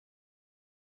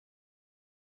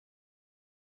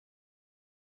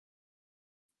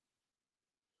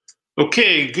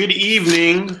Okay, good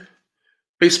evening,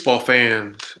 baseball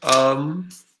fans.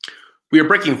 We are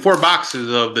breaking 4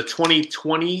 boxes of the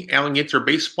 2020 Allen Ginter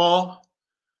baseball.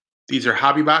 These are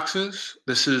hobby boxes.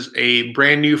 This is a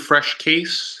brand new, fresh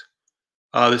case.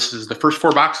 This is the first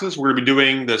 4 boxes. We're going to be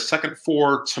doing the second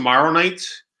 4 tomorrow night.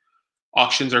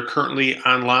 Auctions are currently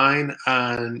online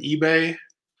on eBay.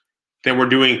 Then we're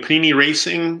doing Panini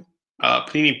Racing,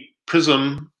 Panini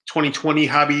Prism 2020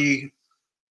 Hobby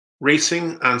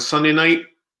Racing on Sunday night.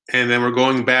 And then we're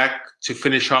going back to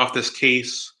finish off this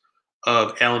case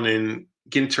of Allen and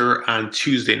Ginter on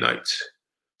Tuesday night.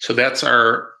 So that's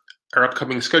our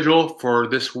upcoming schedule for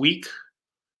this week.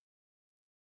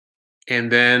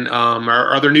 And then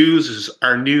our other news is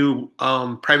our new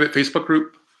private Facebook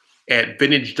group at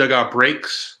Vintage Dugout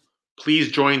Breaks.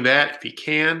 Please join that if you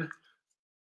can.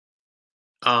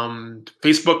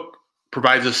 Facebook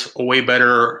provides us a way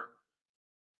better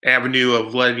avenue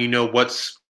of letting you know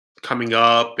what's coming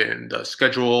up and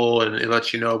schedule, and it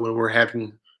lets you know when we're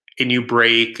having a new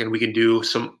break, and we can do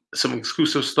some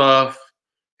exclusive stuff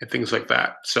and things like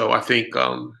that. So I think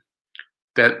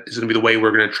that is going to be the way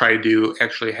we're going to try to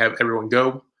actually have everyone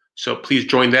go. So please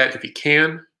join that if you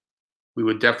can. We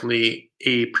would definitely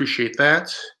appreciate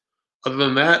that. Other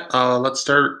than that, let's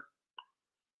start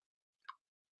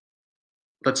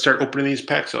opening these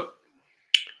packs up.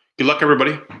 Good luck,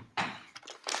 everybody.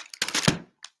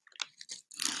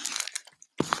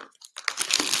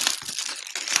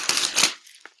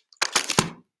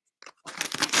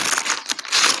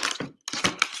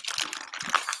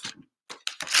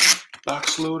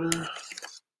 Box loader.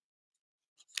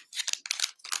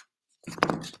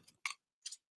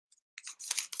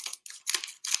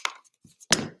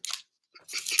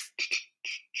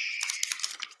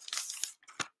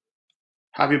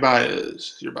 Javi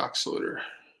Baez, your box loader.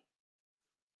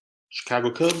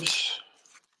 Chicago Cubs.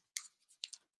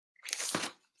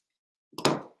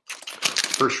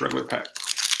 First regular pack.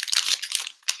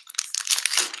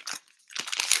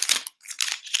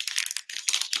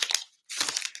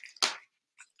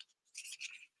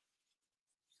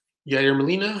 Yadier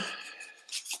Molina,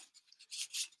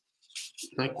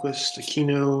 Nyquist,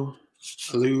 Aquino,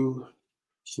 Alou,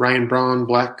 Ryan Braun,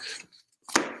 black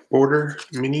border,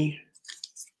 mini,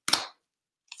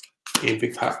 and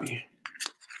Big Papi.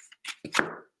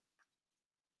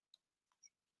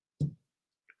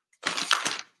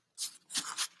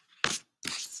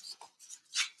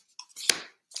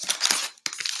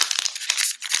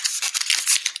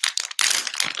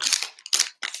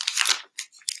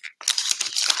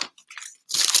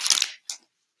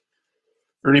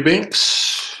 Ernie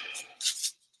Banks,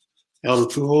 Albert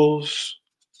Pujols,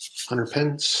 Hunter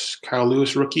Pence, Kyle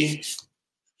Lewis rookie,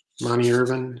 Monty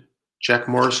Irvin, Jack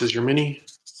Morris is your mini,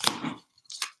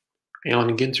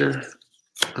 Allen and Ginter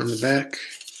on the back,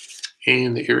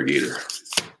 and the irrigator.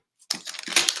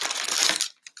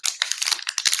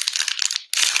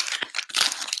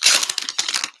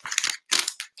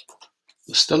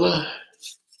 La Stella,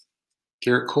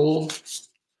 Garrett Cole,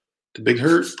 the Big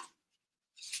Hurt,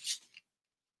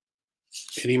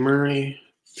 Eddie Murray,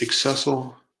 Big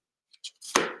Cecil,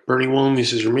 Bernie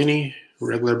Williams is your mini,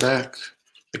 regular back,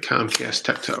 the Comcast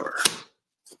Tech Tower.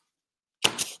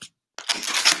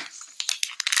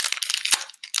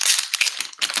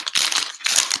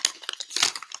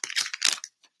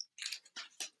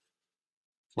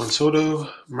 Juan Soto,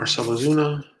 Marcell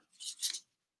Ozuna,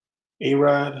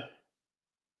 A-Rod,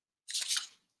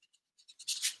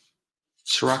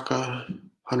 Soraka,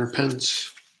 Hunter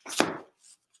Pence,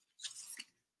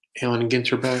 Allen and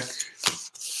Ginter back.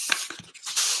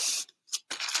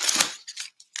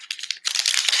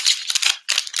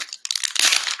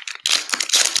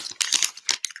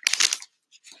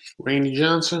 Randy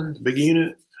Johnson, Big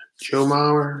Unit, Joe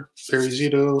Mauer, Barry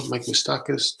Zito, Mike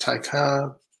Moustakas, Ty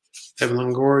Cobb, Evan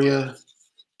Longoria,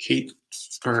 Justine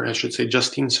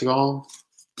Segal,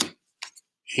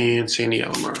 and Sandy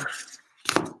Alomar.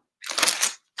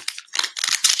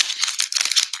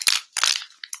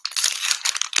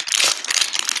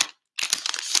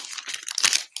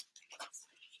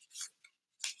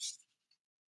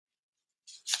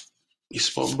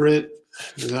 Baseball Britt,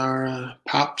 Zara,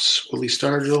 Pops, Willie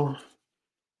Stargell,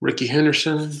 Ricky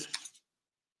Henderson,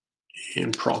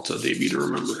 and Peralta, debut to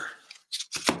remember.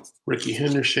 Ricky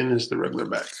Henderson is the regular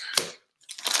back.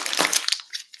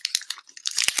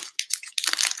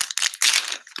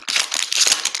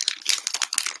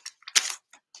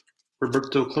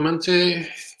 Roberto Clemente,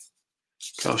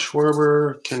 Kyle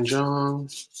Schwarber, Ken Jong,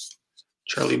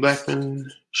 Charlie Blackmon,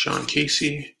 Sean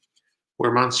Casey,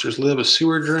 Where Monsters Live, a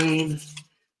Sewer Drain,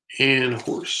 and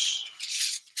Horse.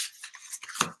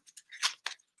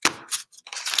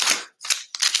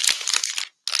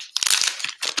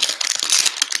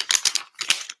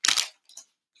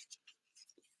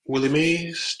 Willie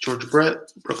Mays, George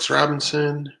Brett, Brooks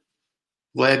Robinson,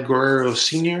 Vlad Guerrero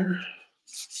Sr.,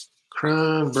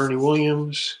 Cron, Bernie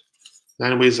Williams,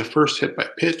 9 Ways the First Hit by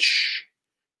Pitch,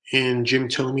 and Jim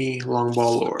Thome, Long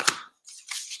Ball Lore.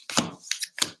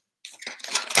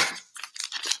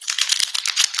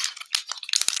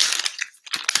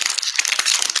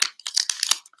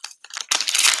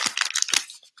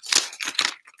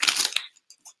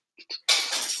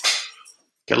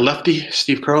 Got lefty,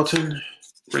 Steve Carlton,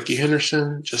 Ricky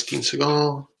Henderson, Justine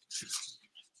Segal,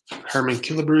 Harmon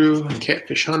Killebrew,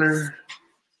 Catfish Hunter,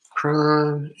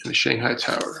 Cron, and the Shanghai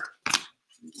Tower.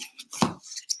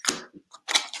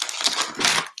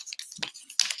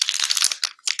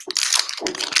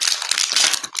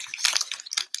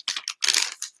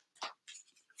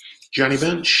 Johnny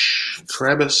Bench,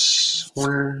 Carabas,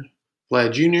 Horner,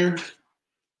 Vlad Jr.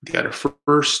 Got a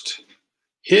first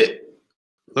hit.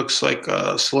 Looks like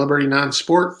a celebrity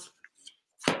non-sport.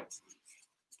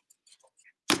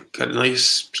 Got a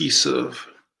nice piece of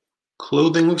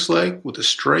clothing, looks like, with the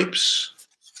stripes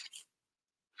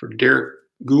for Derek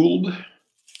Gould.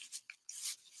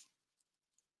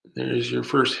 There's your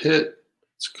first hit.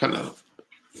 It's kind of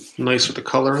nice with the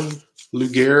coloring. Lou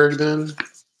Gehrig then.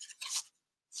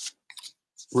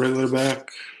 Regular back.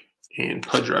 And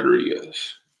Pudge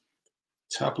Rodriguez.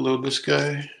 Top load this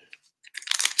guy.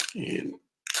 And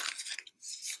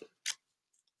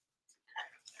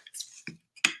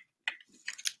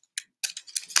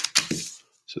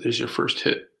so there's your first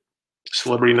hit.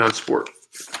 Celebrity non-sport.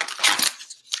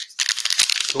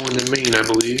 Going to Maine, I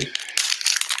believe.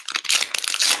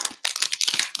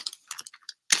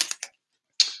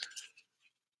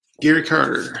 Gary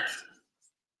Carter.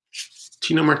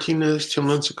 Tino Martinez, Tim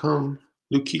Lincecum,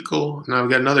 Luke Keuchel. Now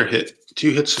we've got another hit.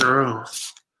 2 hits in a row. All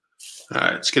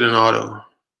right, let's get an auto.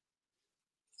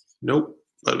 Nope.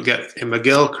 But we got a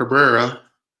Miguel Cabrera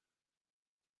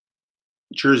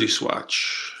jersey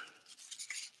swatch.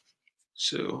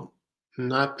 So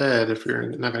not bad if you're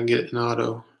not going to get an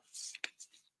auto.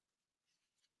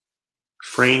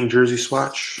 Frame jersey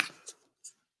swatch.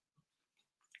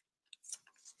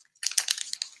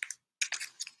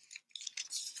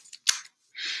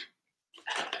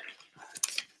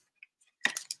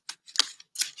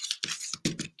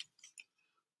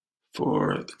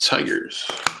 For the Tigers.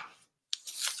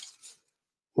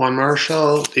 Juan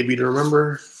Marshall, debut to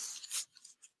remember.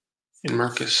 And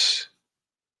Marcus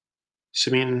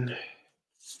Semien,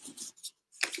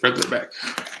 regular back.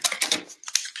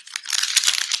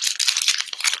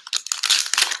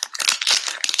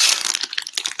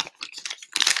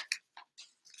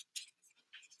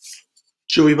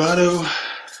 Joey Votto,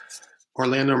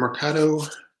 Orlando Mercado,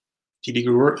 Didi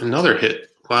Guerrero, another hit.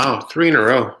 Wow, 3 in a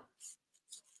row.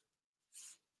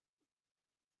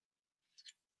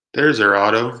 There's their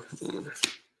auto.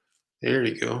 There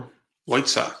you go. White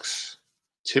Sox.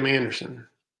 Tim Anderson.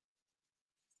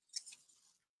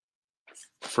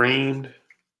 Framed.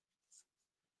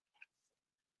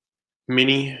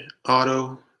 Mini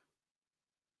auto.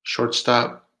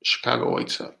 Shortstop. Chicago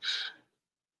White Sox.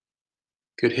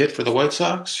 Good hit for the White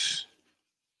Sox.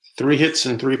 3 hits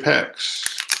in 3 packs.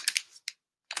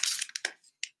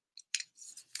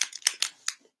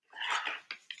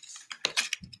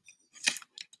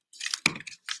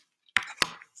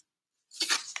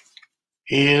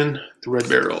 And the red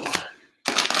barrel.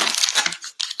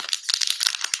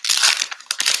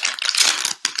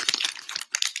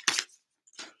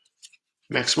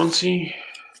 Max Muncy,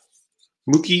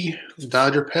 Mookie,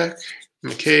 Dodger pack,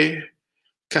 McKay,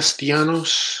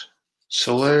 Castellanos,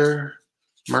 Soler,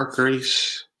 Mark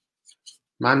Grace,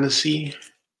 Mondesi,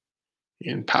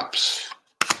 and Pops.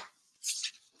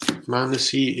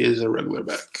 Mondesi is a regular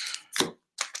back.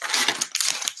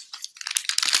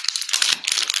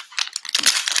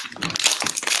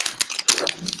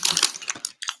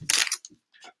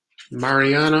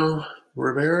 Mariano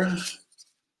Rivera,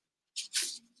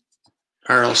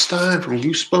 R.L. Stein from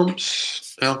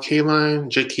Goosebumps, Al Kaline,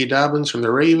 J.K. Dobbins from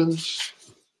the Ravens,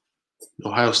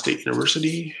 Ohio State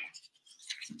University,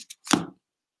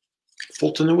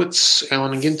 Fultonowitz,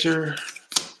 Allen and Ginter,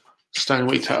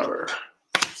 Steinway Tower.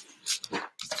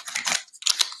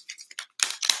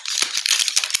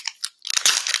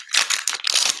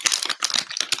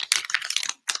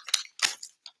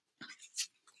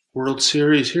 World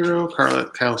Series hero,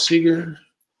 Kyle Seager,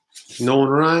 Nolan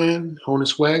Ryan,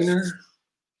 Honus Wagner,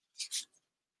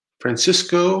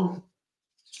 Francisco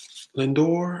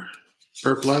Lindor,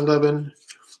 Burke Blyleven,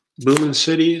 Boomin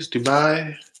Cities,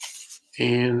 Dubai,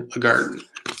 and a garden.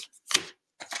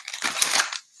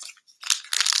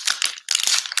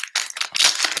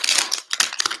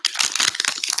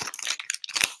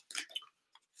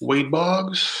 Wade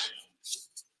Boggs,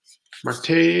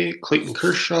 Marte, Clayton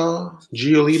Kershaw,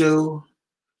 Giolito,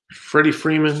 Freddie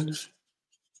Freeman,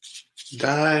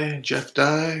 Jeff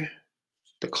Dye,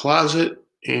 The Closet,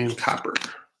 and Copper.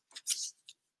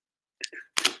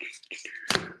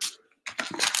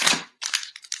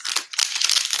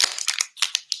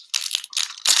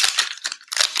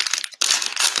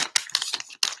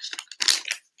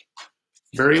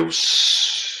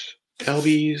 Barrios,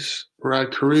 Albies,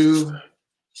 Rod Carew,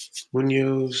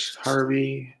 Munoz,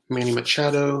 Harvey, Manny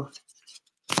Machado,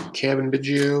 Kevin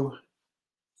Biggio,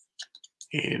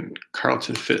 and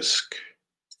Carlton Fisk.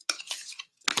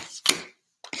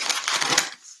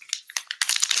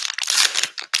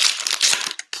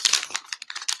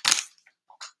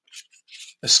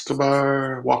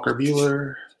 Escobar, Walker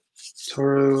Buehler,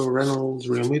 Toro, Reynolds,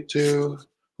 Realmuto,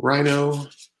 Rhino,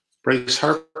 Bryce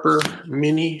Harper,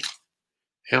 Minnie,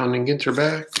 Allen and Ginter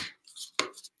back,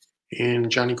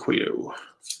 and Johnny Cueto.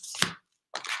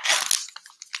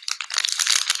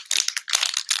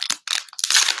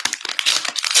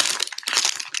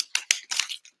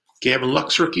 Gavin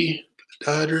Lux rookie,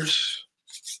 Dodgers,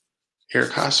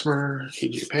 Eric Hosmer,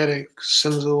 AJ Paddock,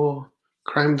 Senzel,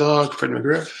 Crime Dog, Fred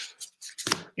McGriff,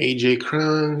 AJ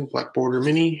Cron, Black Border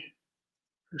Mini,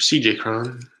 or CJ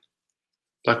Cron,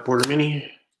 Black Border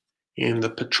Mini, and the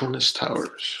Petronas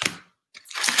Towers.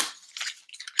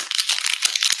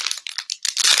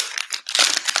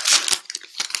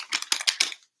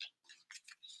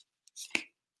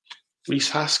 Reese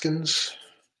Hoskins,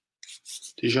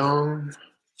 DeJong,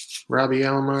 Robbie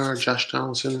Alomar, Josh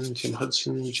Donaldson, Tim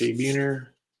Hudson, Jay Buhner,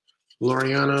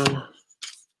 Laureano,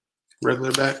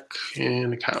 Regular Beck,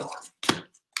 and a cow.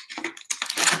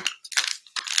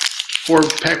 4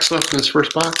 packs left in this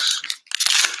first box.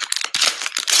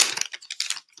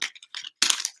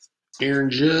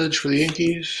 Aaron Judge for the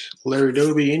Yankees, Larry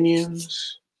Doby,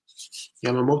 Indians,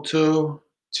 Yamamoto,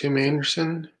 Tim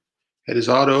Anderson, had his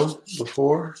auto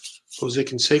before, Jose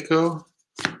Canseco,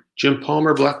 Jim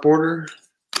Palmer, Black Border,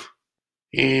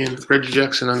 and Reggie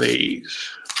Jackson on the A's.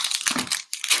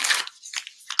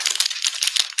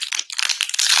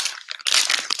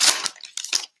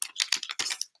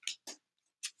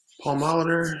 Paul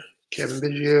Molitor, Kevin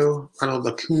Biggio, Ronald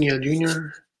Acuna Jr.,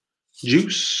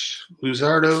 Juice,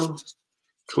 Luzardo,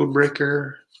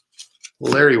 Codebreaker,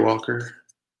 Larry Walker,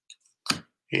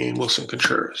 and Wilson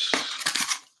Contreras.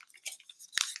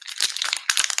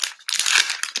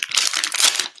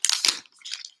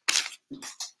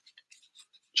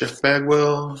 Jeff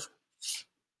Bagwell,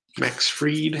 Max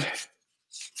Fried.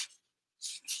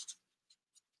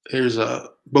 There's a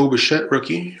Bo Bichette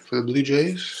rookie for the Blue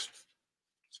Jays.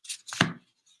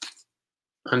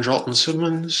 Andrelton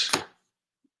Simmons,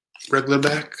 regular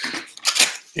back,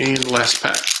 and last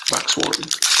pack, box 1.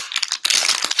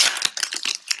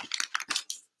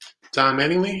 Don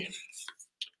Mattingly,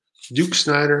 Duke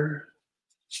Snyder,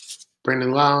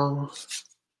 Brandon Lau,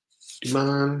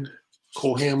 Dumont,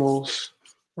 Cole Hamels,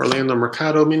 Orlando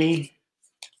Mercado Mini,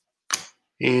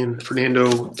 and Fernando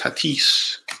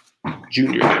Tatis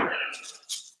Jr.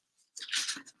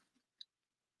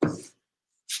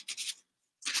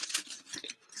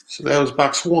 So that was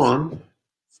box 1.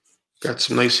 Got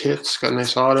some nice hits, got a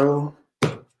nice auto,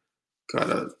 got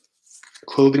a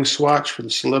clothing swatch for the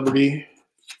celebrity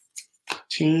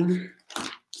team,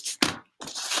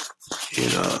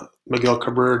 and a Miguel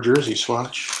Cabrera jersey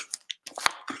swatch.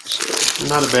 So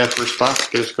not a bad first box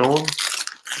to get us going.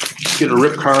 Let's get a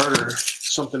rip card or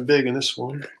something big in this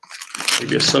one.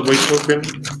 Maybe a Subway token.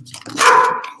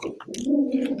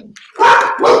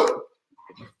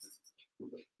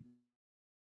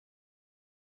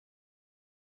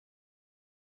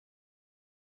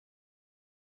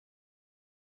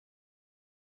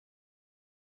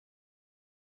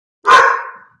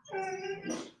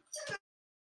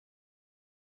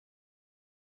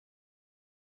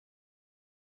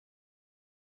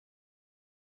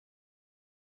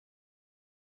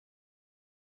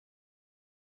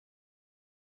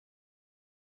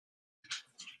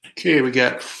 Okay, we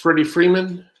got Freddie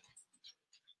Freeman.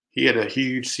 He had a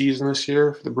huge season this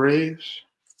year for the Braves.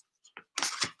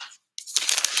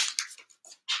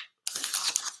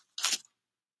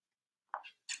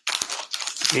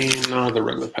 And the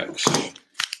regular packs.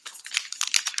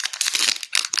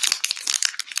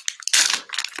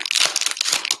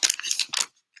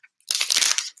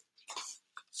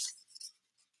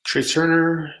 Trey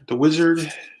Turner, the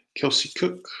Wizard, Kelsey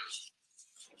Cook,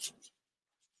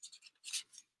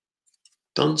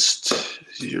 Dunst,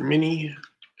 this is your mini,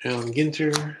 Allen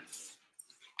Ginter,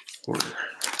 Warner.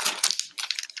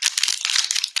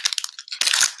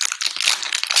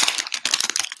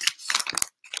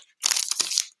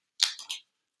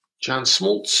 John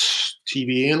Smoltz,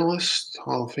 TV analyst,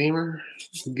 Hall of Famer.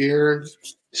 Garrett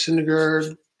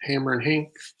Syndergaard, Hammer and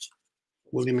Hank.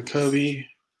 Willie McCovey,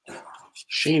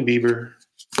 Shane Bieber,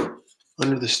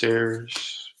 Under the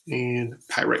Stairs, and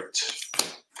Pyrite.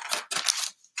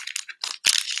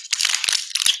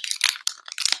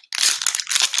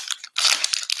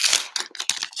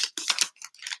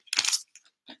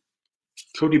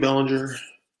 Cody Bellinger,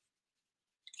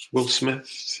 Will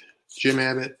Smith, Jim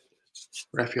Abbott,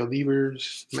 Rafael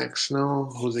Devers, Max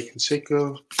Snell, Jose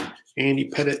Canseco, Andy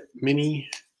Pettit, Mini,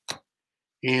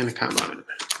 and the Combine.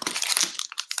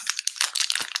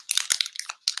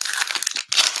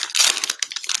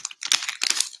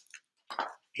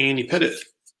 Andy Pettit,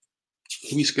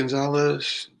 Luis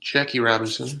Gonzalez, Jackie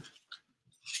Robinson,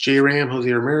 J. Ram,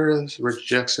 Jose Ramirez, Rich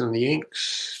Jackson and the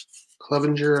Yanks,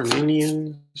 Clevenger and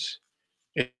Indians,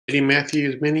 Eddie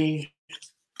Matthews, Mini,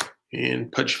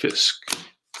 and Pudge Fisk.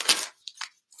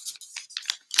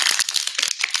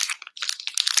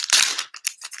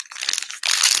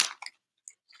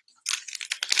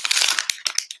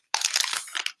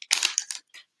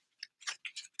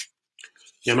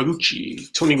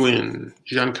 Yamaguchi, Tony Gwynn,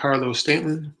 Giancarlo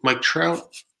Stanton, Mike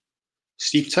Trout,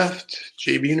 Steve Teft,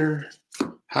 Jay Buhner,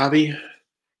 Javi,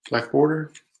 Black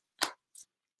Border,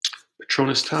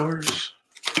 Petronas Towers,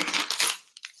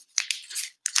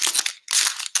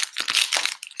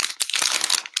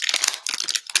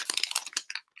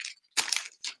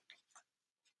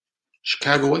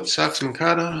 Chicago White Sox,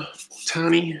 Mancada,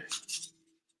 Tani,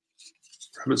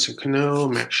 Robinson Cano,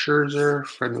 Max Scherzer,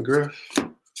 Fred McGriff,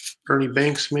 Ernie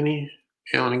Banks, Mini,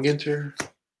 Allen and Ginter,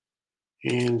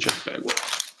 and Jeff Bagwell.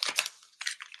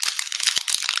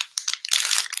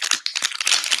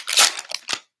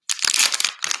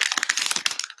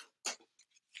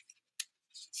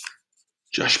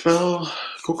 Josh Bell,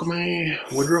 Kokame,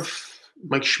 Woodruff,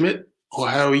 Mike Schmidt,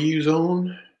 Ohio U's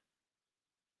own,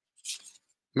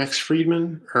 Max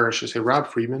Friedman, or I should say Rob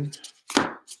Friedman,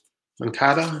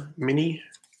 Mancada, Mini,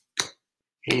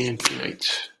 and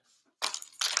Tonight.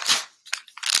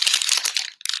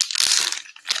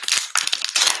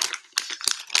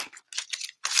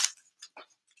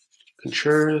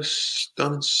 Contreras,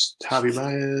 Dunst, Javi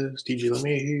Baez, DJ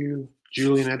LeMahieu,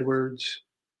 Julian Edwards,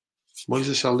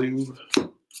 Moises Alou,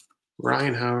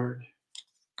 Ryan Howard,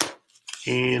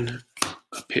 and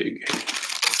a pig.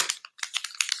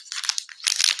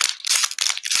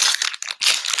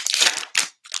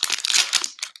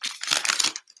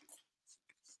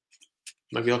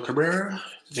 Miguel Cabrera,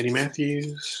 Eddie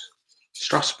Matthews,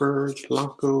 Strasburg,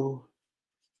 Blanco,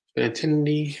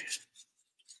 Benintendi,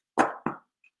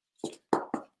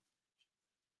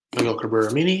 Miguel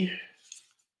Cabrera Mini,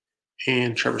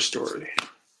 and Trevor Story.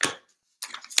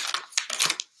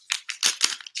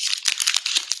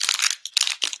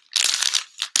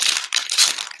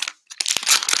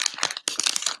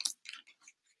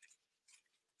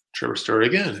 Trevor Story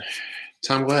again.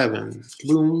 Tom Glavine,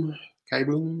 Boom, Kai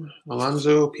Boom,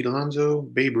 Alonso, Pete Alonso,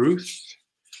 Babe Ruth,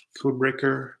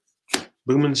 Codebreaker,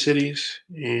 Boomin' Cities,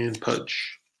 and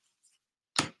Pudge.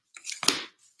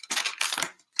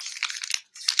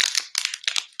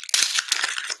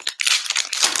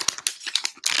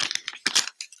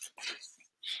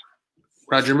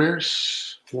 Roger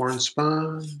Maris, Warren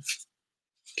Spahn,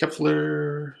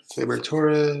 Kepler, Gleyber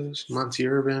Torres, Monty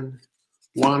Irvin,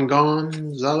 Juan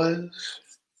Gonzalez,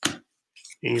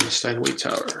 and the Steinway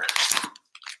Tower.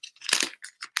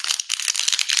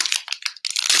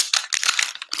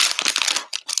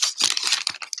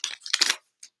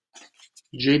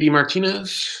 J.D.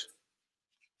 Martinez,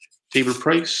 David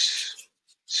Price,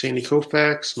 Sandy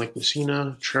Koufax, Mike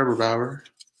Messina, Trevor Bauer.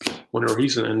 Wonder where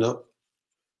he's going to end up.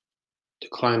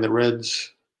 Declined the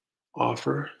Reds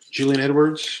offer. Julian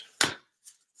Edwards,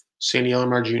 Sandy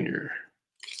Alomar Jr.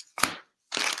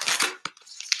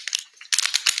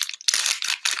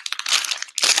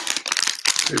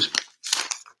 There's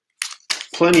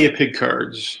plenty of pig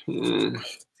cards. I'm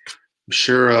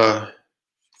sure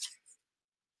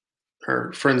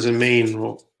our friends in Maine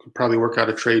will probably work out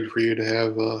a trade for you to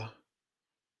have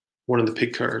one of the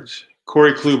pig cards.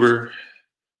 Corey Kluber,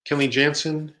 Kenley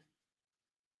Jansen,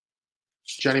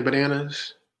 Johnny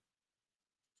Bananas,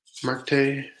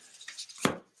 Marte,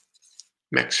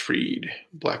 Max Fried,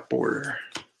 Black Border.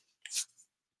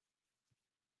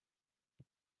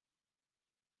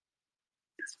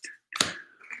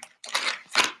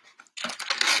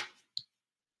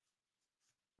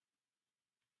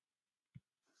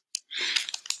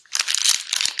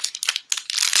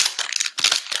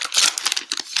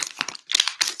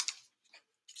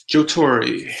 Joe Torre,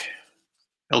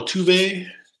 Altuve,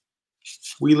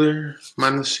 Wheeler,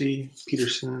 Mondesi,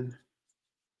 Peterson,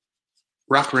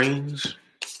 Rock Reigns,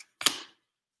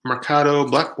 Mercado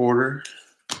Black Border,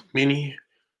 Mini,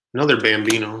 another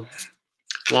Bambino,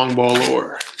 Long Ball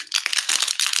Lore,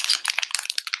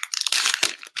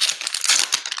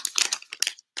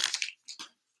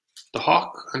 The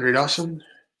Hawk, Andre Dawson,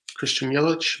 Christian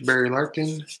Yelich, Barry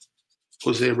Larkin,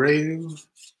 Jose Abreu,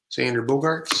 Xander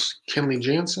Bogaerts, Kenley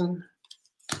Jansen,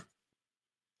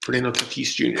 Fernando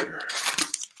Tatis Jr.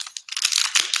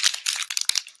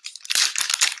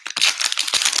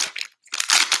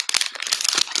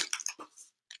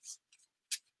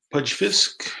 Pudge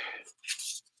Fisk,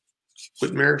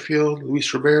 Whit Merrifield,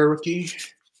 Luis Rivera rookie,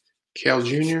 Cal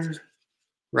Jr.,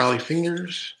 Raleigh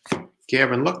Fingers,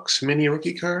 Gavin Lux mini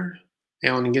rookie card,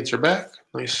 Allen Ginter back,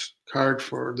 nice card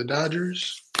for the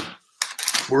Dodgers,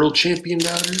 World Champion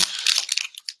Dodgers,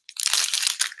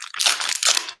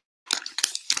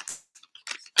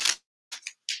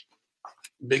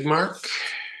 Big Mark,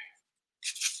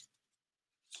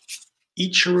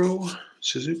 Ichiro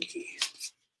Suzuki,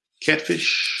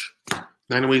 Catfish,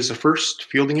 9 Ways the First,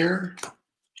 Fielding Error,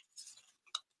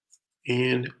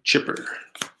 and Chipper.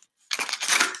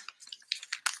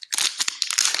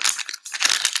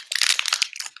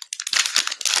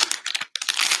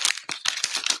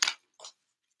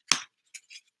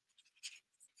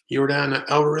 Yordan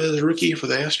Alvarez rookie for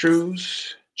the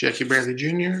Astros, Jackie Bradley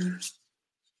Jr.,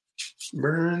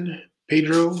 Byrne,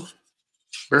 Pedro,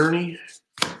 Bernie,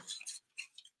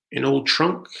 an old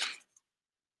trunk,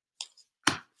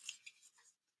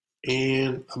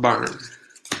 and a barn.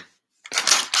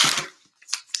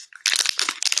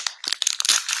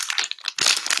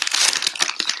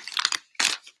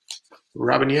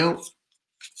 Robin Yount,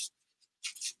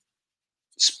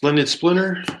 Splendid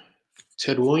Splinter,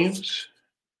 Ted Williams,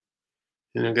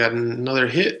 and I got another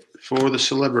hit for the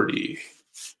celebrity,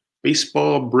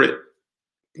 Baseball Brit.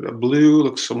 Got a blue,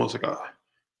 looks almost like a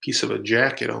piece of a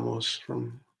jacket almost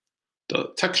from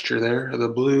the texture there of the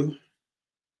blue.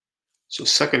 So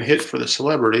second hit for the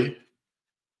celebrity.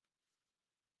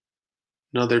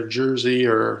 Another jersey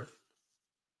or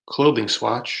clothing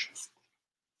swatch.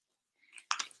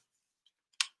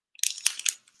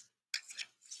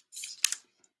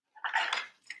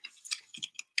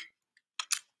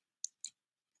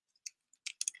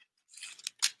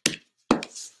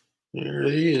 There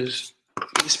he is,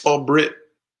 Baseball Brit.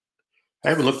 I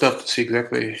haven't looked up to see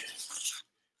exactly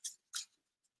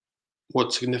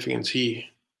what significance he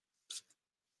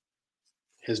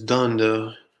has done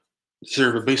to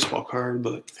deserve a baseball card,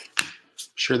 but I'm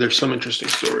sure there's some interesting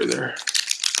story there.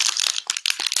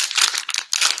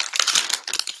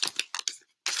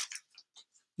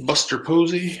 Buster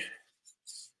Posey,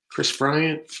 Chris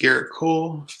Bryant, Garrett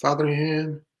Cole,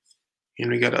 Fotheringham, and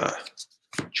we got a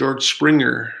George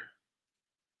Springer.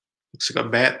 Looks like a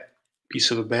bat,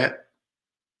 piece of a bat.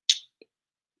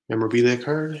 Memorabilia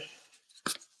card.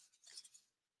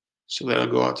 So that'll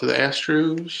go out to the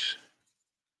Astros.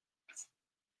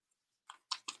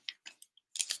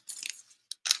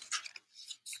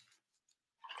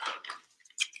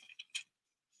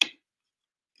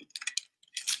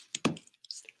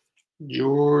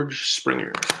 George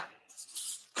Springer.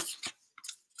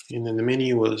 And then the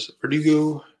mini was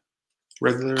Verdugo,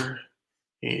 regular,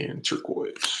 and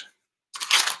turquoise.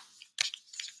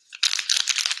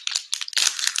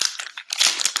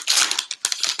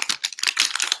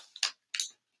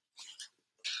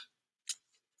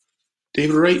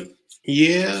 David Wright,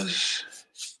 yes.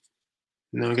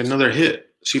 Now we got another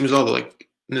hit. Seems all the, like,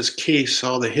 in this case,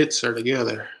 all the hits are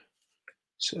together.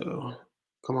 So,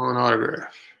 come on,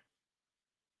 autograph.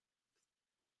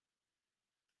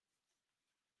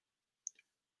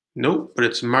 Nope, but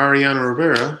it's Mariano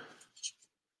Rivera.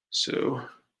 So,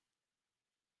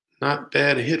 not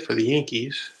bad a hit for the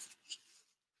Yankees.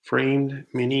 Framed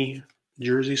mini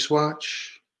jersey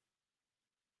swatch.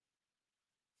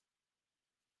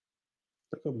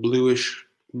 Like a bluish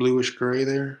gray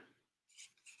there.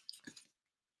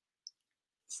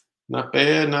 Not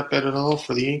bad at all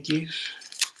for the Yankees.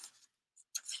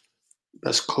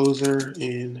 Best closer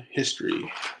in history.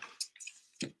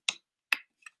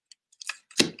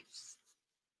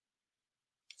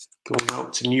 Going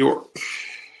out to New York.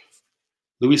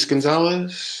 Luis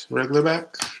Gonzalez, regular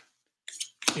back,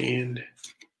 and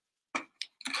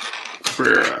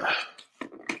Cabrera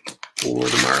for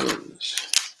the Marlins.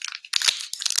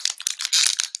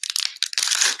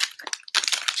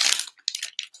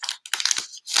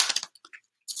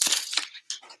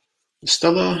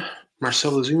 Stella,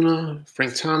 Marcell Ozuna,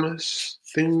 Frank Thomas,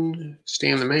 Finn,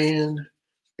 Stan the Man,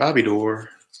 Bobby Dorr,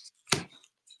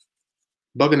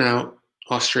 Bugging Out,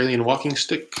 Australian Walking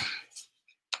Stick,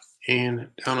 and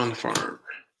Down on the Farm.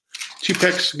 2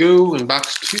 packs to go in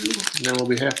box 2, and then we'll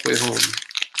be halfway home.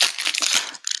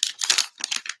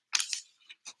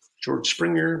 George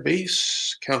Springer, base.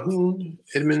 Calhoun,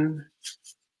 Edmund,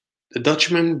 the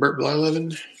Dutchman, Bert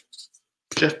Blyleven,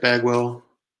 Jeff Bagwell,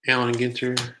 Alan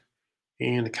Ginter,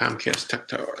 and the Comcast Tech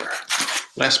Tower.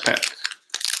 Last pack.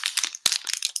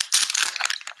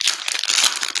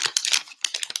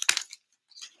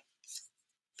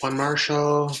 Juan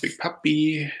Marshall, Big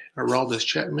Papi, Araldus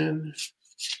Chapman,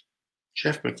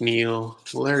 Jeff McNeil,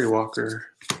 Larry Walker,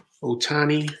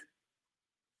 Otani,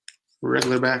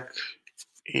 regular back,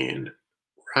 and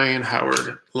Ryan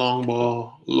Howard, long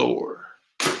ball lower.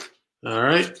 All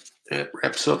right, that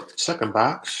wraps up the second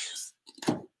box.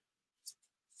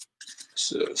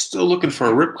 So still looking for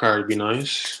a rip card would be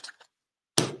nice.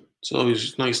 It's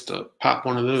always nice to pop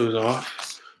one of those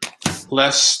off.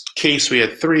 Last case, we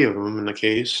had 3 of them in the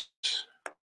case.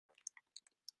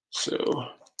 So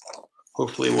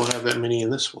hopefully we'll have that many in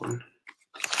this one.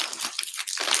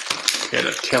 Got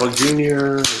a Cal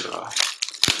Jr.,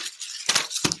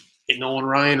 a Nolan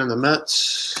Ryan on the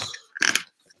Mets.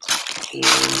 And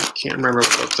I can't remember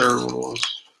what the third one was.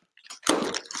 I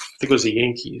think it was the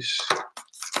Yankees.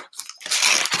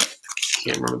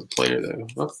 Can't remember the player though.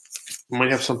 Oh,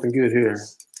 might have something good here.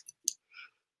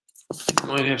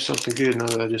 Might have something good now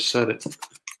that I just said it.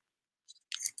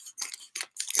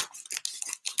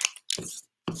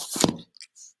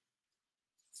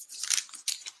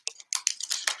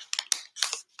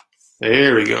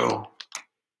 There we go.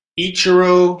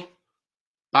 Ichiro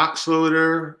box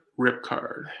loader rip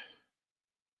card.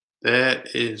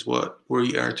 That is what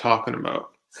we are talking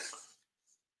about.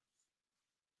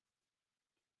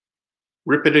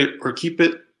 Rip it or keep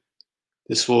it.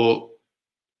 This will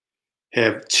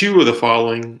have 2 of the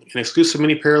following: an exclusive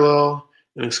mini parallel,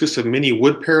 an exclusive mini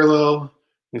wood parallel,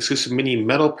 an exclusive mini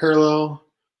metal parallel,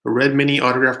 a red mini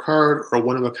autograph card, or a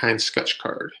one-of-a-kind sketch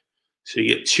card. So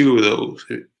you get 2 of those.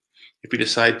 If you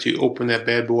decide to open that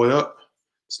bad boy up,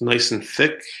 it's nice and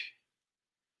thick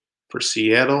for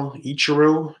Seattle,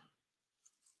 Ichiro.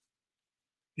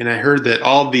 And I heard that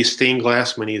all of these stained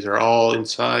glass minis are all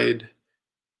inside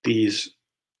these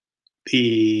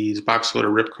box loader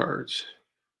rip cards.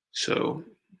 So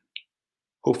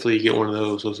hopefully you get one of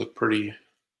those. Those look pretty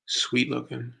sweet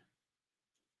looking.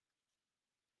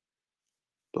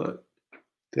 But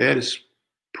that is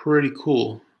pretty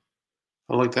cool.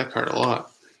 I like that card a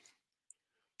lot.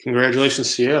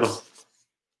 Congratulations, Seattle.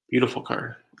 Beautiful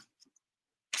card.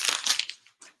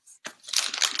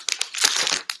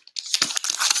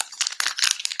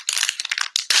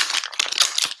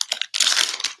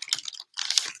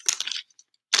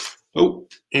 Oh,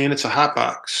 and it's a hot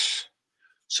box.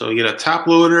 So you get a top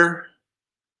loader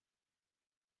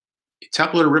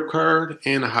rip card,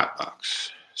 and a hot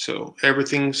box. So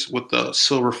everything's with the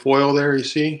silver foil there, you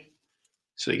see.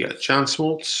 So you got John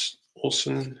Smoltz,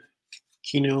 Olson,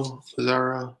 Kino,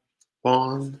 Lazara,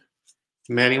 Vaughn,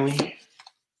 Mattingly,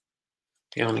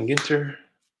 Allen and Ginter.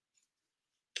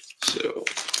 So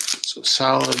it's a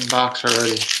solid box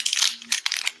already.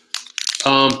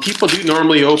 People do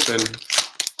normally open.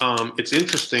 It's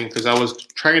interesting because I was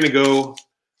trying to go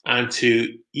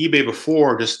onto eBay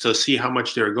before just to see how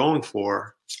much they were going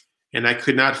for, and I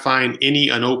could not find any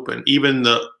unopened, even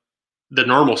the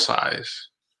normal size.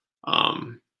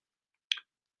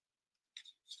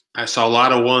 I saw a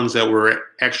lot of ones that were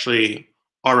actually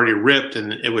already ripped,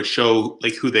 and it would show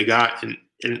like who they got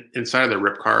inside of the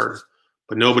rip card,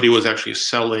 but nobody was actually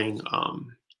selling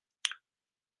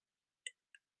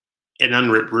an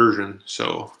unripped version.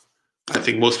 So I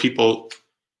think most people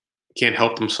can't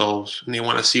help themselves and they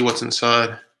want to see what's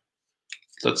inside.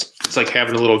 So it's like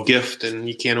having a little gift and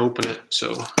you can't open it.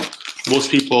 So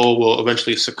most people will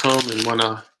eventually succumb and want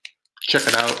to check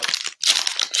it out,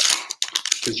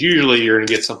 because usually you're going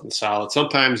to get something solid.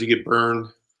 Sometimes you get burned,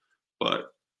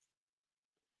 but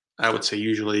I would say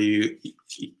usually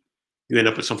you end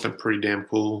up with something pretty damn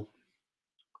cool.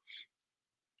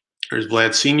 There's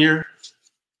Vlad Sr.,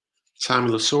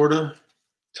 Tommy Lasorda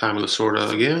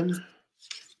again,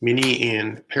 mini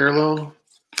and parallel,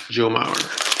 Joe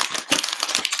Mauer.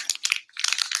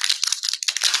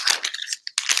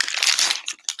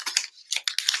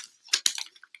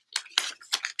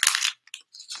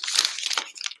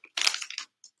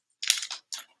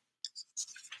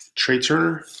 Trey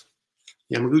Turner,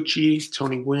 Yamaguchi,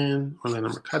 Tony Gwynn, Orlando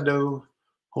Mercado,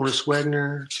 Honus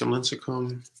Wagner, Tim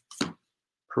Lincecum,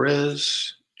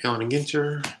 Perez, Allen and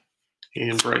Ginter,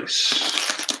 and Bryce.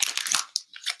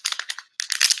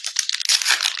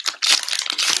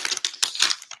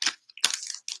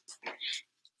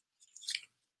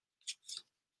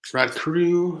 Rod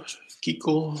Carew,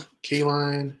 Keuchel,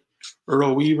 K-Line,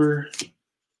 Earl Weaver,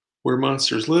 Where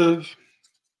Monsters Live,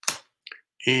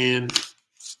 and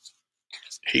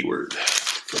Hayward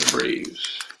for the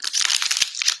Braves.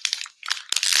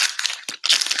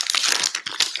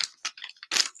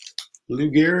 Lou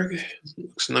Gehrig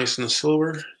looks nice in the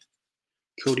silver.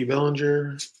 Cody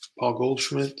Bellinger, Paul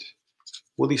Goldschmidt,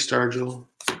 Willie Stargell,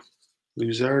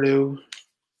 Luzardo,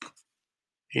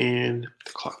 and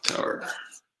the Clock Tower.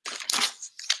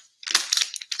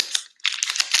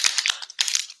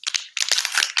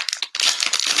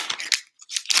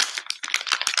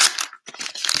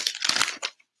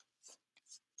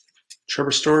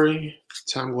 Trevor Story,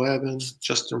 Tom Glavine,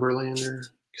 Justin Verlander,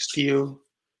 Castillo,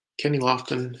 Kenny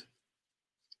Lofton.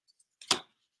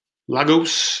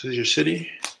 Lagos is your city,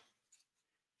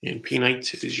 and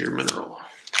Peanite is your mineral.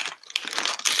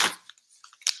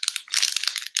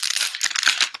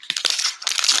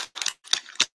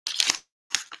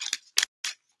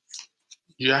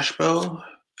 Josh Bell,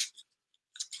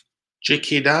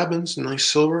 J.K. Dobbins, nice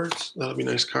silver. That'll be a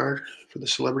nice card for the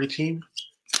celebrity team.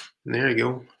 And there you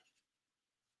go.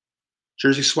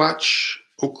 Jersey swatch,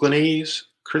 Oakland A's,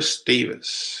 Chris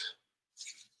Davis.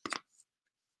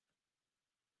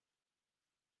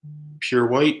 Pure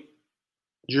white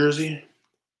jersey.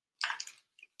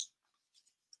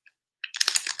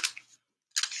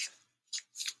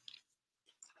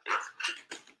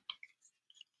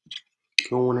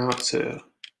 Going out to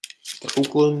the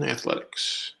Oakland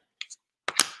Athletics.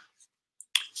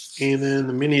 And then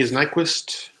the mini is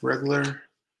Nyquist, regular,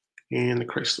 and the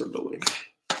Chrysler Building.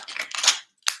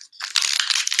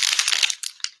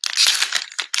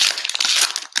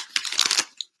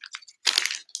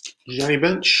 Johnny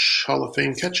Bench, Hall of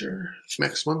Fame catcher,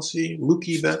 Max Muncy,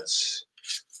 Mookie Betts,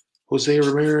 Jose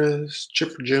Ramirez,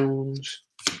 Chipper Jones,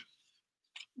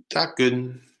 Doc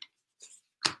Gooden,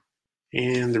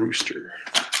 and the Rooster.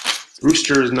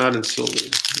 Rooster is not in silver.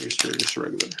 Rooster is just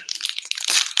regular.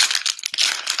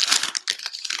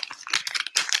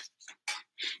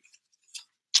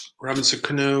 Robinson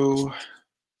Cano,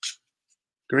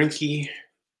 Greinke,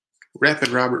 Rapid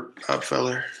Robert Bob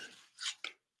Feller,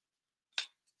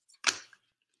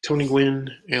 Tony Gwynn,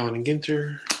 Allen and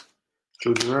Ginter,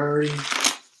 Joe Girardi,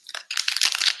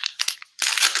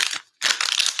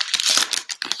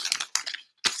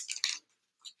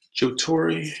 Joe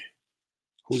Torre,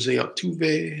 Jose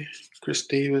Altuve, Chris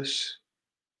Davis.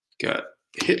 Got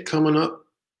a hit coming up,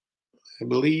 I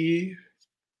believe.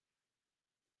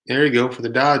 There you go for the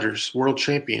Dodgers, world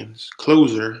champions.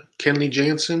 Closer, Kenley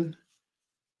Jansen,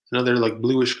 another like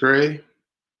bluish gray.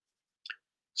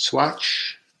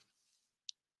 Swatch.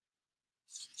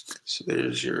 So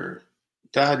there's your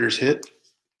Dodgers hit.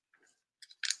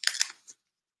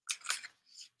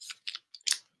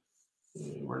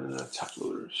 We're running out of top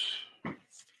loaders.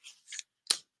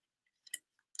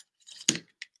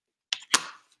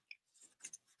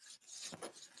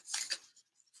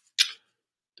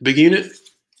 The big unit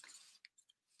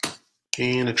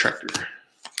and a tractor.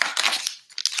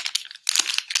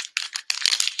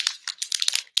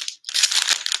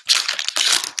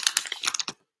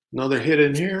 Another hit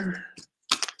in here.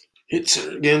 Hits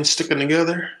again sticking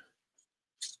together.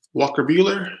 Walker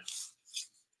Buehler.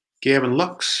 Gavin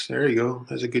Lux. There you go.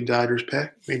 That's a good Dodgers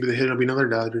pack. Maybe the hit will be another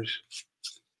Dodgers.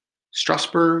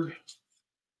 Strasburg.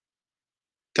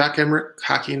 Doc Emmerich,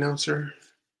 hockey announcer.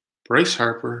 Bryce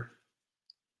Harper.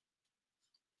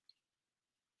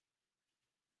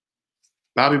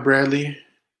 Bobby Bradley.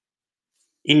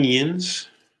 Indians.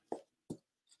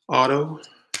 Auto.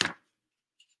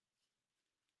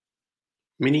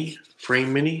 Mini.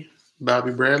 Frame mini.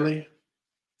 Bobby Bradley.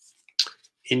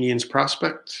 Indians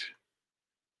prospect.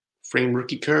 Frame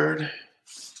rookie card.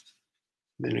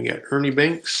 Then we got Ernie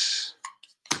Banks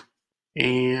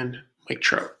and Mike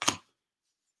Trout.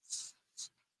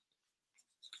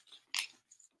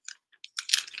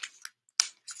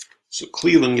 So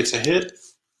Cleveland gets a hit.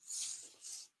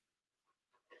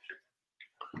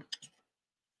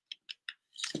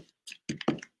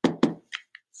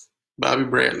 Bobby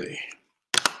Bradley.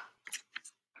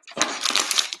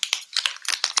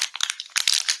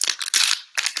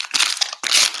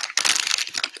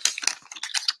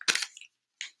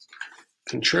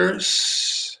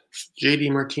 Contreras, J.D.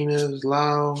 Martinez,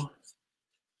 Lau,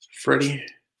 Freddie,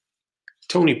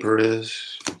 Tony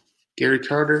Perez, Gary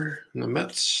Carter, and the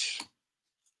Mets.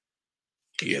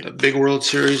 You get a big World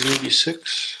Series in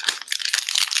 '86.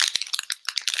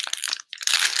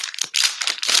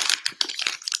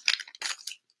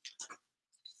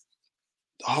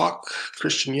 The Hawk,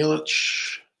 Christian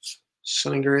Yelich,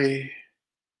 Sonny Gray,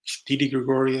 Didi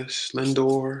Gregorius,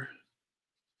 Lindor,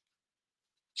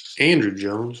 Andrew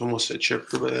Jones, almost said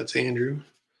Chipper, but that's Andrew.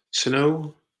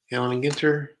 Sano, Allen and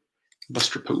Ginter,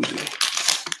 Buster Posey.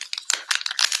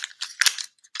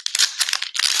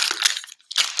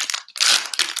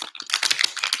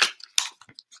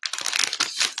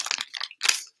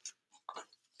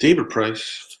 David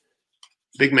Price,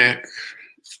 Big Mac,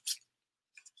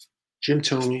 Jim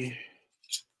Thome,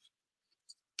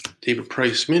 David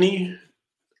Price Mini,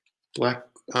 Black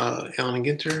Allen and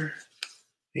Ginter,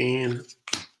 and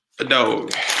a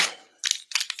dog.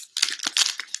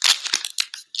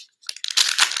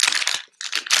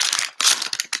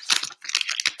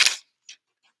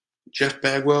 Jeff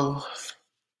Bagwell,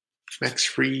 Max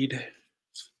Fried,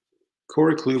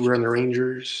 Corey Kluber on the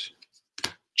Rangers,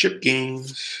 Chip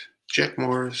Gaines, Jack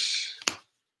Morris.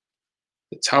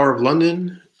 The Tower of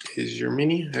London is your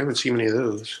mini. I haven't seen many of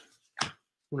those. I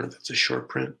wonder if that's a short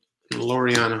print. And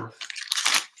Laureano.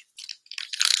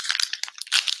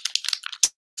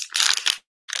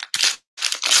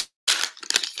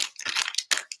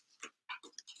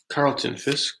 Carlton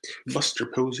Fisk, Buster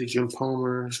Posey, Jim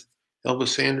Palmer,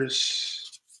 Elvis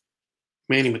Andrus,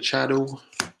 Manny Machado,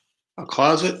 a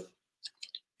Closet,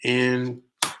 and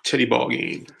Teddy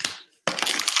Ballgame.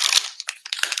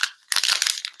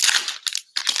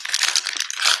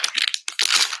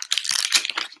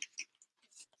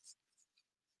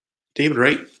 David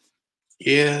Wright,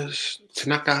 yes,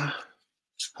 Tanaka,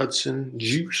 Hudson,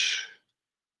 Juice,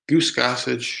 Goose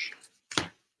Gossage,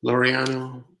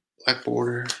 Laureano, Black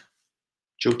Border,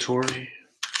 Joe Torre.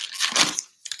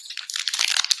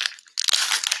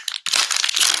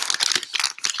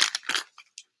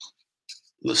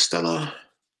 La Stella,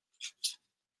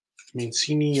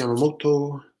 Mancini,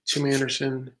 Yamamoto, Tim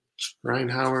Anderson, Ryan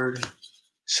Howard,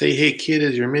 Say Hey Kid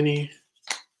is your mini,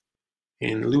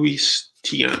 and Luis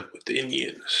Tiant with the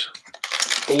Indians.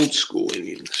 Old school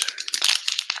Indians.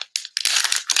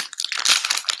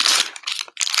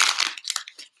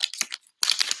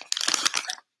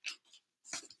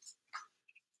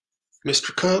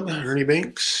 Mr. Cub, Ernie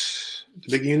Banks,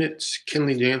 the Big Units,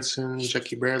 Kenley Jansen,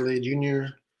 Jackie Bradley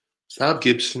Jr., Bob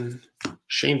Gibson,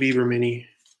 Shane Bieber Mini,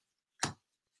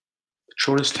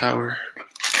 Patronus Tower.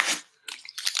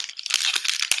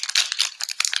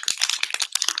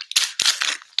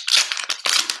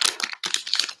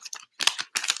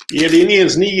 Yeah, the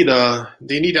Indians need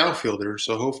outfielders,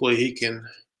 so hopefully he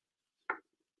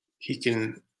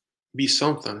can be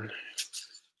something.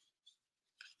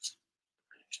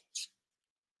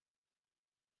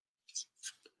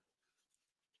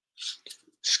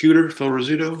 Scooter, Phil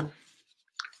Rizzuto,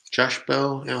 Josh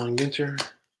Bell, Allen Ginter.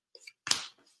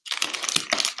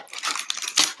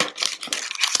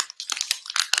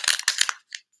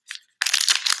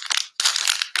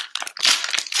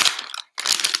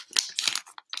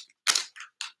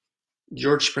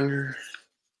 George Springer,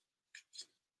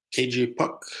 AJ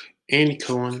Puck, Andy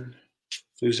Cohen,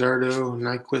 Luzardo,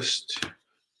 Nyquist,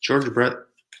 George Brett,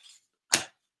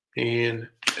 and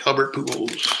Albert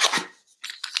Pujols.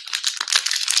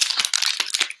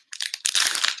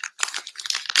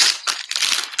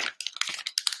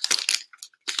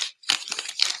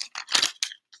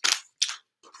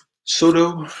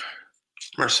 Soto,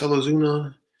 Marcelo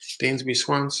Zuna, Dansby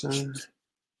Swanson,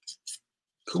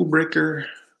 Coolbreaker,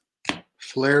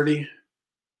 Flaherty,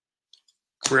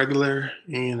 Regular,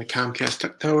 and the Comcast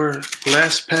Tech Tower.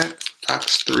 Last pack,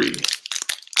 box 3.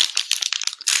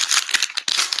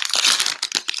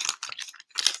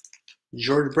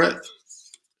 George Brett,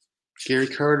 Gary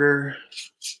Carter,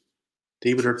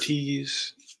 David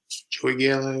Ortiz, Joey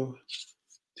Gallo,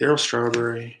 Darryl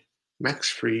Strawberry, Max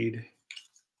Fried,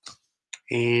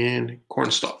 and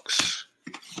Cornstalks.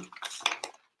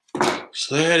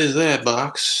 So that is that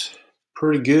box.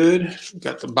 Pretty good.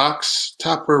 Got the box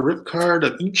topper rip card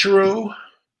of Ichiro.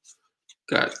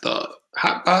 Got the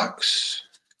hot box.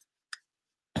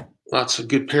 Lots of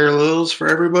good parallels for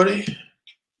everybody.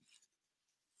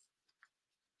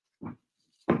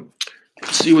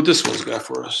 Let's see what this one's got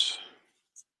for us.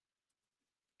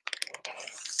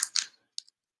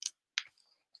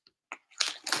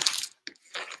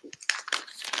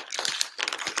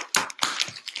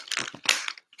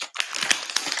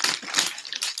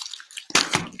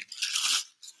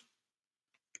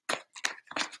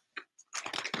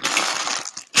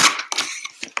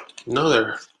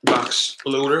 Another box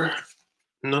loader.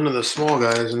 None of the small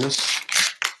guys in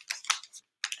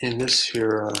this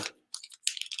here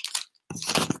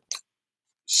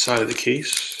side of the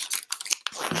case.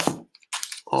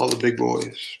 All the big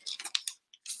boys.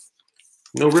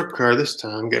 No rip card this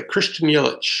time. Got Christian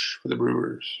Yelich for the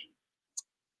Brewers.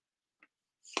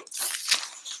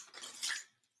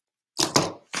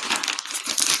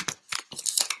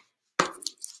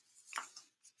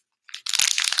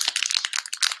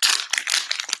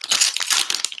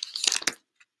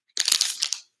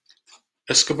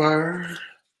 Escobar,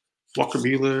 Walker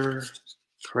Buehler,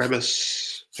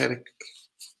 Carabas, Paddock,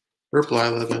 Burp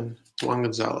Lilegan, Juan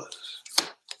Gonzalez.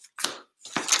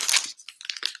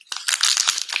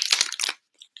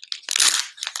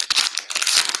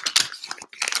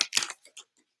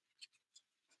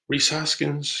 Rhys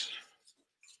Hoskins,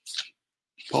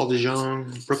 Paul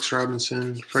DeJong, Brooks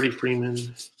Robinson, Freddie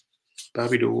Freeman,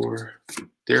 Bobby Doerr,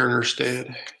 Darren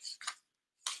Erstad,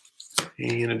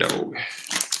 and a dog.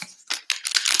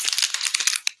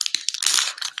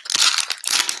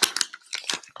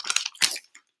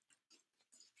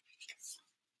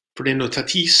 Fernando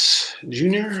Tatis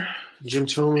Jr., Jim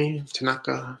Thome,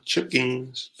 Tanaka, Chip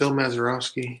Gaines, Bill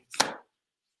Mazeroski,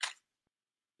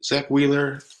 Zach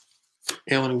Wheeler,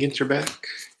 Alan Ginter back,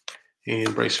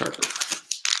 and Bryce Harper.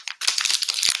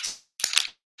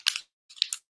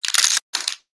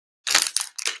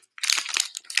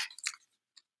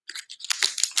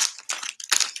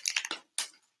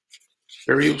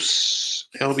 Barrios,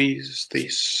 Albies,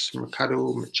 Thais,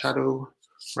 Mercado,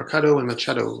 and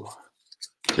Machado.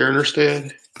 Darren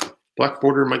Erstad, Black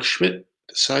Border, Mike Schmidt,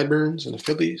 the Sideburns and the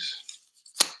Phillies,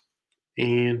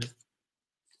 and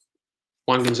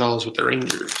Juan Gonzalez with the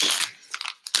Rangers.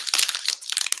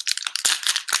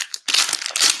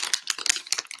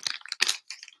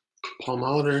 Paul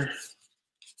Molitor,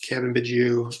 Kevin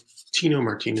Biggio, Tino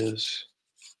Martinez,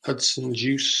 Hudson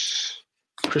Juice,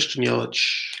 Christian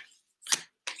Yelich,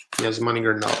 Yasmani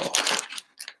Grandal.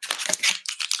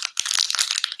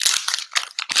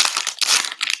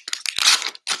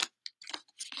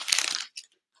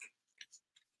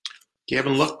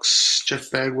 Gavin Lux,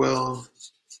 Jeff Bagwell,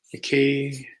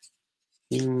 McKay,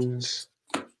 Eames,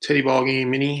 Teddy Ballgame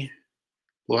Mini,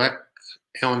 Black,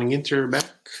 Alan Ginter back,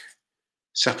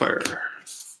 Sapphire.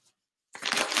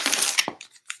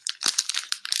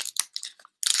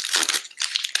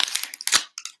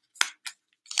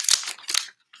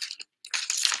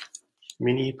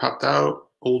 Mini popped out,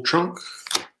 Old Trunk,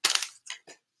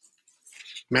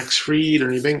 Max Fried,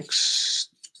 Ernie Banks,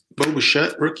 Bo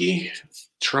Bichette rookie,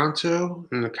 Toronto,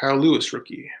 and the Kyle Lewis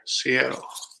rookie, Seattle.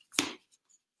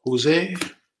 Jose,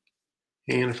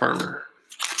 and Farmer.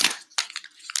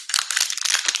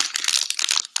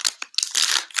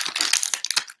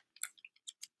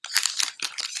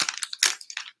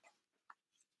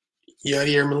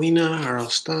 Yadier Molina, R.L.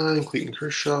 Stein, Clayton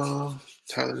Kershaw,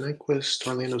 Tyler Nyquist,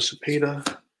 Orlando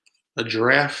Cepeda, a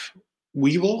Giraffe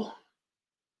Weevil.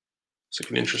 It's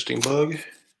like an interesting bug.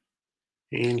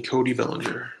 And Cody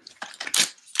Bellinger.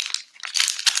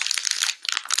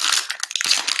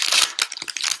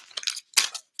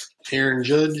 Aaron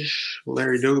Judge,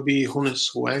 Larry Doby,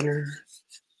 Honus Wagner,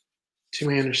 Tim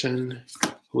Anderson,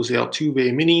 Jose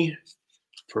Altuve Mini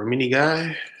for a mini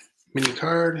guy, mini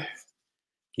card,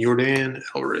 Yordan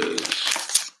Alvarez.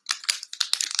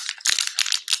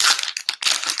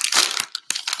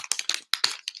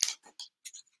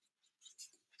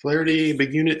 Flaherty,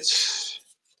 big units,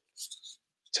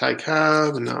 Ty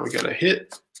Cobb, and now we got a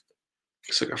hit.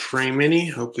 Looks like a frame mini.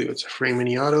 Hopefully it's a frame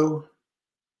mini auto.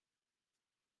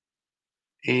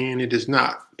 And it is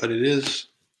not, but it is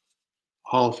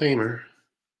Hall of Famer.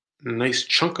 A nice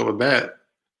chunk of a bat.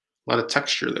 A lot of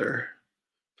texture there.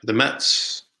 For the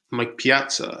Mets, Mike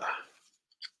Piazza.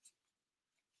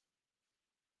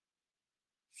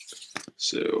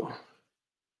 So,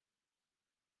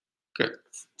 got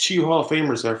two Hall of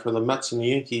Famers there for the Mets and the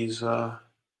Yankees for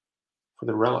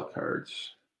the relic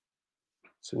cards.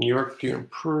 So New York doing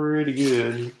pretty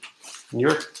good. New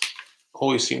York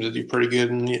always seems to do pretty good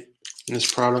in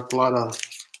this product. A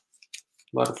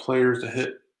lot of players to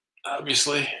hit,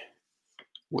 obviously,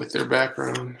 with their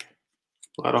background.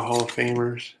 A lot of Hall of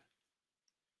Famers.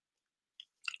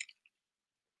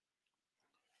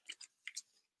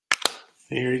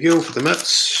 And here you go for the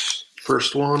Mets.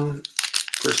 First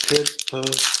hit of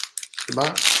the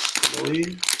box, I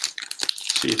believe.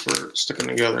 See if we're sticking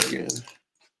together again.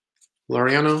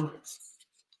 Laureano,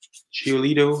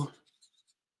 Giolito,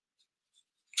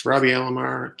 Robbie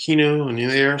Alomar, Kino, and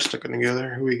they are sticking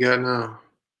together. Who we got now?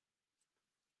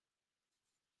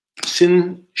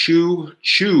 Sin Shu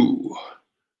Chu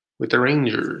with the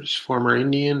Rangers. Former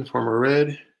Indian, former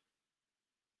Red.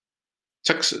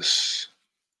 Texas.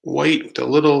 White with a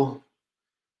little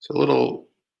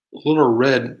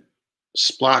red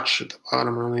splotch at the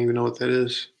bottom. I don't even know what that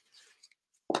is.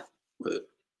 But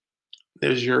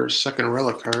there's your second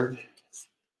relic card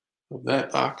of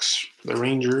that box for the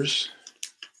Rangers.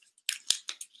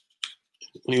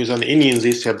 When he was on the Indians, they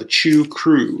used to have the Chew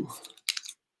Crew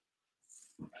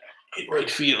in right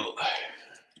field.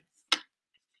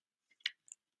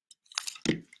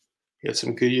 He had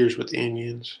some good years with the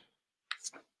Indians.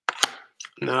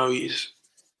 Now he's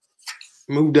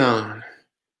moved on.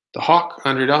 The Hawk,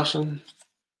 Andre Dawson,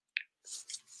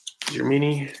 is your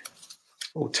mini.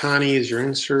 Otani is your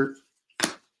insert.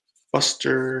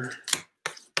 Buster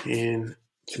and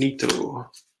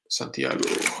Finito Santiago.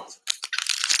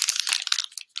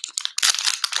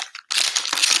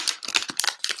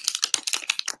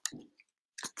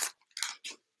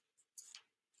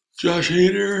 Josh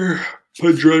Hader,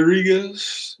 Pudge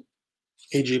Rodriguez,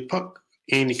 AJ Puck,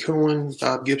 Andy Cohen,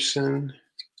 Bob Gibson,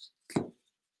 I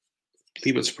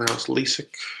believe it's pronounced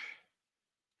Lasik,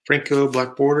 Franco,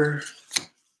 Black Border,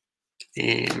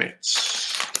 and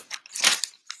Mets.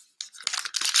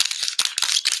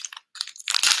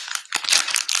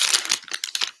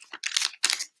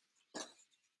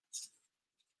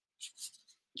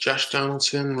 Josh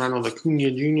Donaldson, Ronald Acuna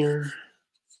Jr.,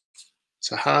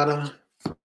 Sahada,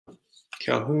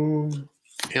 Calhoun,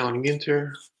 Alan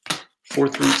Ginter,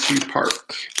 432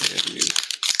 Park Avenue.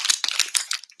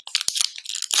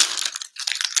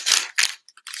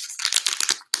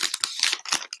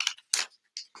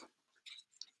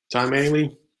 Tom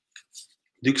Manley,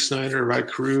 Duke Snyder,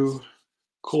 Rod Carew,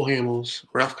 Cole Hamels,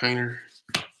 Ralph Kiner,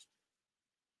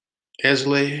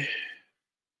 Asley,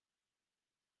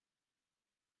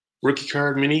 rookie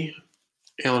card mini,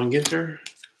 Alan Ginter,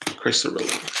 Chris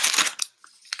Cirillo.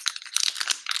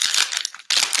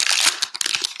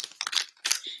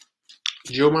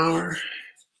 Joe Mauer,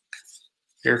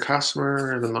 Eric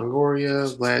Hosmer, Evan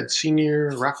Longoria, Vlad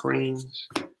Sr., Rock Reigns,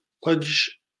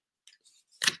 Pudge,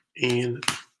 and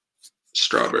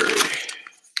Strawberry.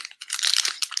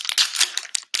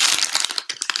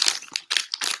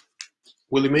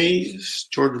 Willie Mays,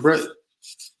 George Brett,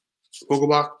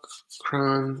 Vogelbach,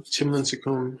 Cron, Tim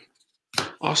Lincecum,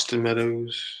 Austin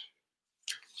Meadows,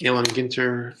 Alan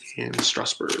Ginter, and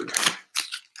Strasburg.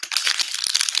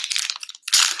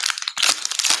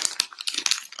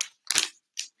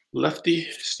 Lefty,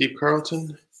 Steve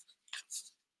Carlton,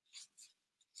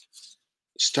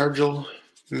 Stargell,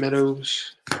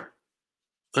 Meadows,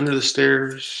 Under the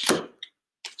Stairs,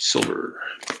 Silver.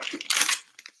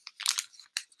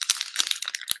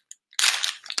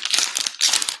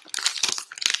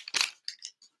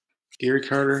 Gary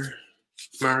Carter,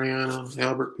 Mariano,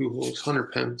 Albert Pujols, Hunter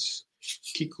Pence,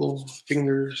 Keuchel,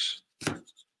 Fingers,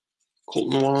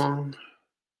 Colton Wong,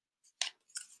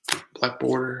 Black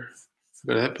Border.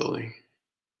 Look at that building.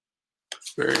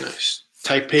 Very nice.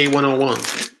 Taipei 101.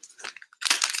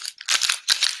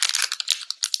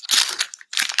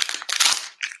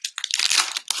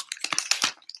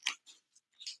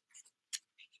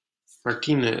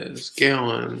 Martinez,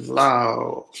 Gallon,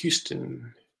 Lau,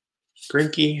 Houston,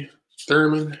 Greinke,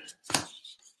 Thurman,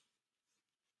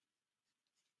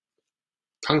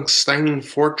 Tungsten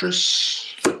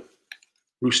Fortress,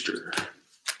 Rooster.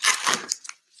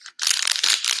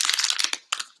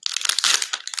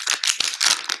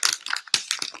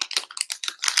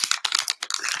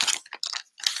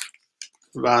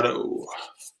 Votto,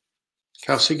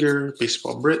 Cal Seager,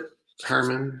 Baseball Brit,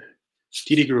 Harmon,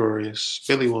 Didi Gregorius,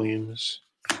 Billy Williams,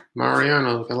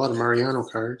 Mariano. Got a lot of Mariano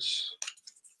cards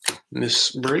in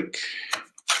this break.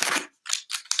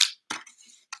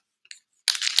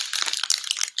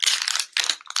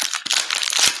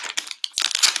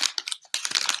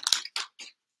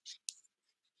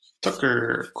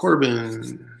 Tucker,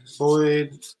 Corbin,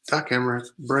 Boyd, Doc Emmerich,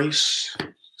 Bryce,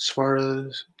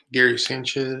 Suarez, Gary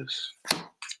Sanchez.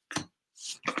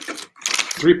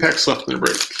 3 packs left in the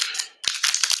break.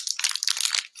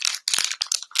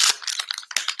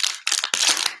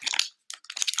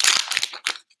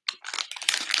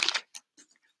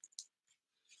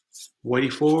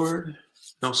 Whitey Ford,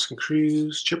 Nelson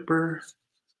Cruz, Chipper,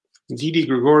 Didi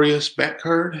Gregorius, back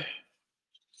card,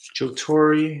 Joe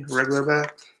Torre, regular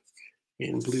back,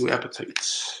 and Blue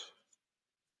Appetites.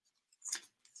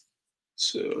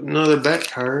 So another back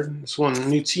card. This one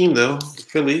new team though, the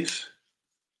Phillies.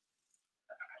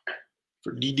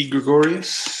 For Didi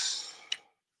Gregorius.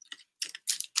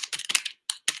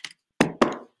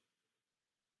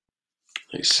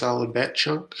 Nice solid bat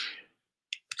chunk.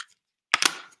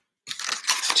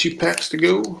 2 packs to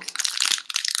go.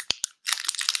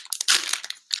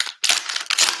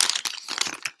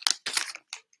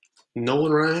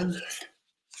 Nolan Ryan,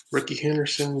 Ricky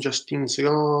Henderson, Justine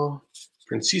Segal,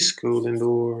 Francisco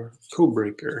Lindor,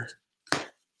 Codebreaker,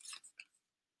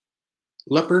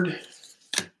 Leopard,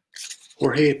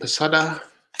 Jorge Posada,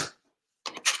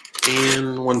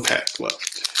 and 1 pack left.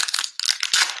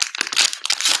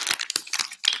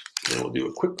 And we'll do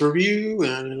a quick review,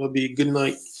 and it'll be a good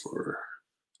night for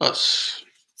us.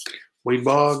 Wade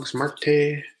Boggs,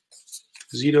 Marte,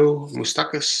 Zito,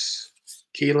 Mustakas,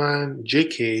 Kayline,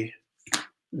 JK,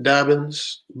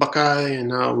 Dobbins, Buckeye, and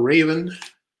now Raven.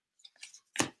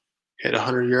 Had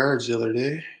 100 yards the other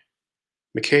day.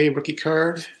 McKay, rookie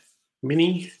card,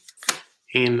 mini,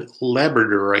 and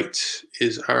Labradorite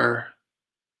is our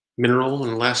mineral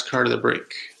and last card of the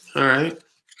break. All right,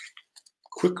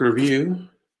 quick review.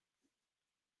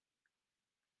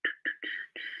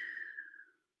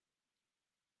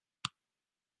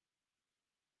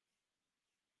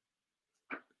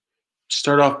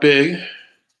 Start off big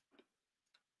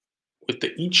with the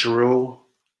Ichiro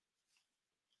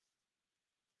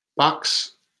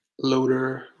box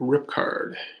loader rip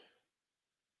card.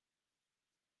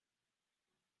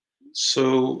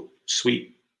 So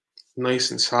sweet,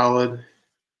 nice and solid.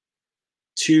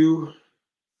 2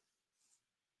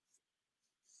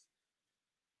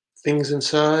 things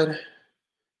inside.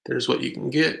 There's what you can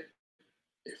get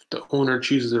if the owner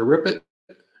chooses to rip it.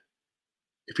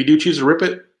 If you do choose to rip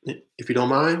it, if you don't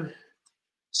mind,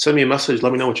 send me a message.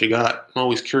 Let me know what you got. I'm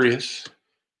always curious.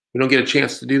 We don't get a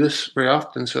chance to do this very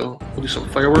often, so we'll do some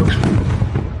fireworks.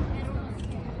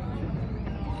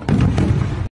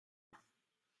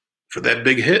 For that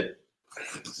big hit.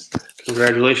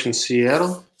 Congratulations,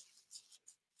 Seattle.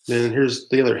 Then here's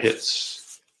the other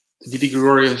hits. The Didi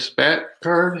Gregorius bat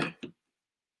card,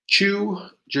 Chew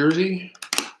jersey,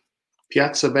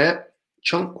 Piazza bat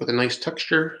chunk with a nice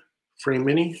texture, frame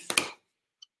mini,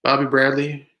 Bobby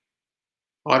Bradley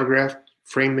autographed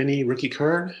frame mini rookie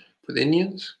card for the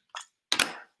Indians,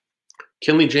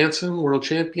 Kenley Jansen world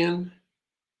champion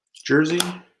jersey,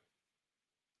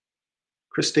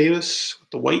 Chris Davis with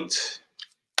the white,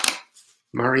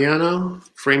 Mariano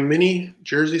frame mini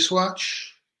jersey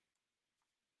swatch,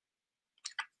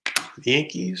 the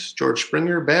Yankees, George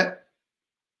Springer bat,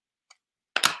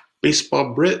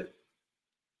 baseball Brit,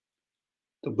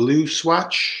 the blue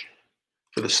swatch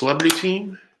for the celebrity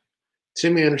team,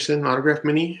 Tim Anderson autograph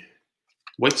mini,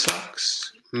 White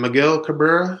Sox, Miguel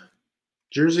Cabrera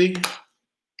jersey,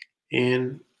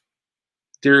 and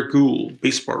Derek Gould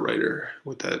baseball writer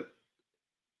with that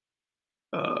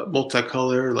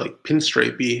multicolor like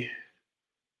pinstripey,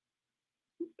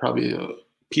 probably a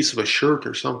piece of a shirt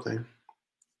or something.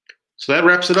 So that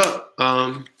wraps it up.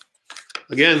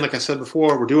 Again, like I said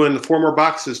before, we're doing 4 more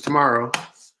boxes tomorrow.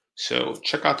 So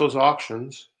check out those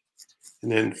auctions.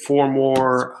 And then 4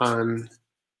 more on,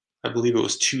 I believe it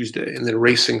was Tuesday. And then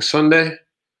racing Sunday.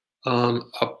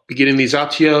 I'll be getting these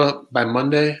out to you by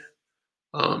Monday.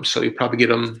 So you'll probably get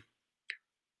them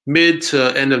mid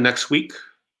to end of next week.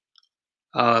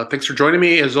 Thanks for joining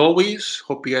me as always.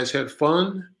 Hope you guys had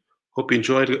fun. Hope you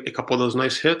enjoyed a couple of those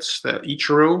nice hits, that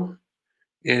Ichiro.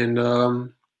 And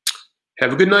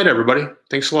have a good night, everybody.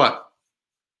 Thanks a lot.